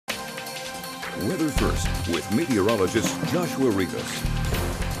Weather First with meteorologist Joshua Rivas.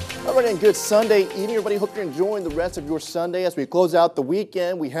 All right, and good Sunday evening, everybody. Hope you're enjoying the rest of your Sunday as we close out the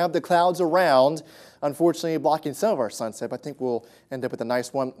weekend. We have the clouds around, unfortunately blocking some of our sunset, but I think we'll end up with a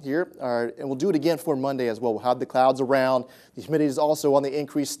nice one here. And we'll do it again for Monday as well. We'll have the clouds around. The humidity is also on the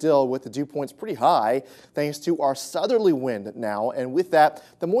increase still, with the dew points pretty high thanks to our southerly wind now. And with that,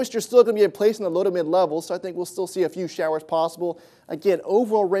 the moisture is still going to be in place in the low to mid levels, so I think we'll still see a few showers possible. Again,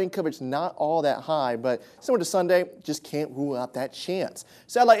 overall rain coverage not all that high, but similar to Sunday, just can't rule out that chance.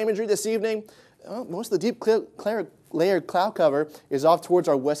 Satellite imagery this evening, most of the deep clear layered cloud cover is off towards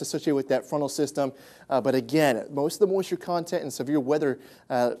our west associated with that frontal system. But again, most of the moisture content and severe weather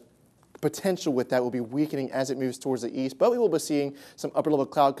potential with that will be weakening as it moves towards the east, but we will be seeing some upper level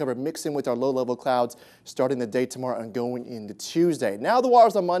cloud cover mix in with our low level clouds starting the day tomorrow and going into Tuesday. Now the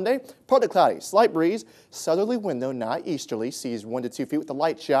waters on Monday, partly cloudy, slight breeze, southerly wind though, not easterly, seas 1 to 2 feet with a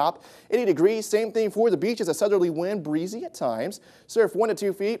light chop. 80 degrees, same thing for the beaches, a southerly wind, breezy at times. Surf 1 to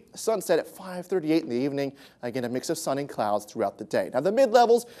 2 feet, sunset at 5:38 in the evening. Again, a mix of sun and clouds throughout the day. Now the mid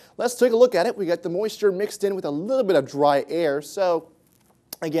levels, let's take a look at it. We got the moisture mixed in with a little bit of dry air, so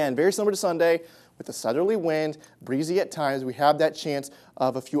again, very similar to Sunday with a southerly wind, breezy at times. We have that chance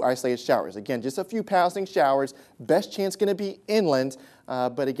of a few isolated showers. Again, just a few passing showers. Best chance going to be inland,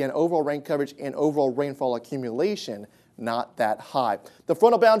 but again, overall rain coverage and overall rainfall accumulation not that high. The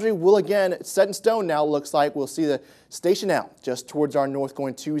frontal boundary will again set in stone now. Looks like we'll see the station out just towards our north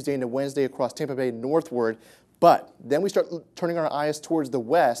going Tuesday into Wednesday across Tampa Bay northward. But then we start turning our eyes towards the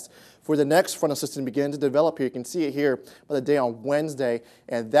west for the next frontal system to begin to develop here. You can see it here by the day on Wednesday,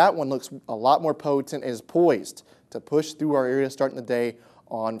 and that one looks a lot more potent and is poised to push through our area starting the day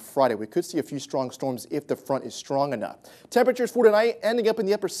on Friday. We could see a few strong storms if the front is strong enough. Temperatures for tonight ending up in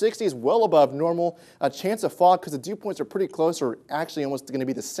the upper 60s, well above normal. A chance of fog because the dew points are pretty close, or actually almost going to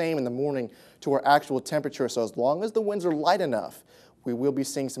be the same in the morning to our actual temperature. So as long as the winds are light enough, we will be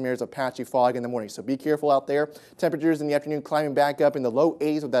seeing some areas of patchy fog in the morning, so be careful out there. Temperatures in the afternoon climbing back up in the low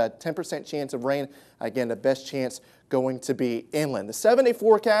 80s with a 10% chance of rain. Again, the best chance going to be inland. The 7-day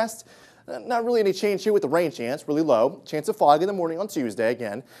forecast, not really any change here with the rain chance, really low. Chance of fog in the morning on Tuesday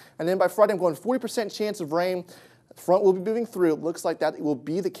again. And then by Friday, I'm going 40% chance of rain. The front will be moving through. It looks like that will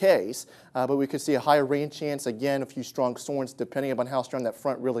be the case, but we could see a higher rain chance. Again, a few strong storms depending upon how strong that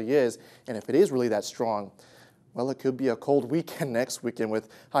front really is. And if it is really that strong, well, it could be a cold weekend next weekend with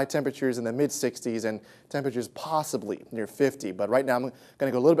high temperatures in the mid-60s and temperatures possibly near 50. But right now I'm going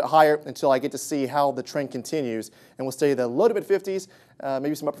to go a little bit higher until I get to see how the trend continues. And we'll stay the low to mid-50s,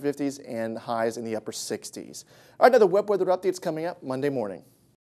 maybe some upper 50s, and highs in the upper 60s. All right, another web weather update's coming up Monday morning.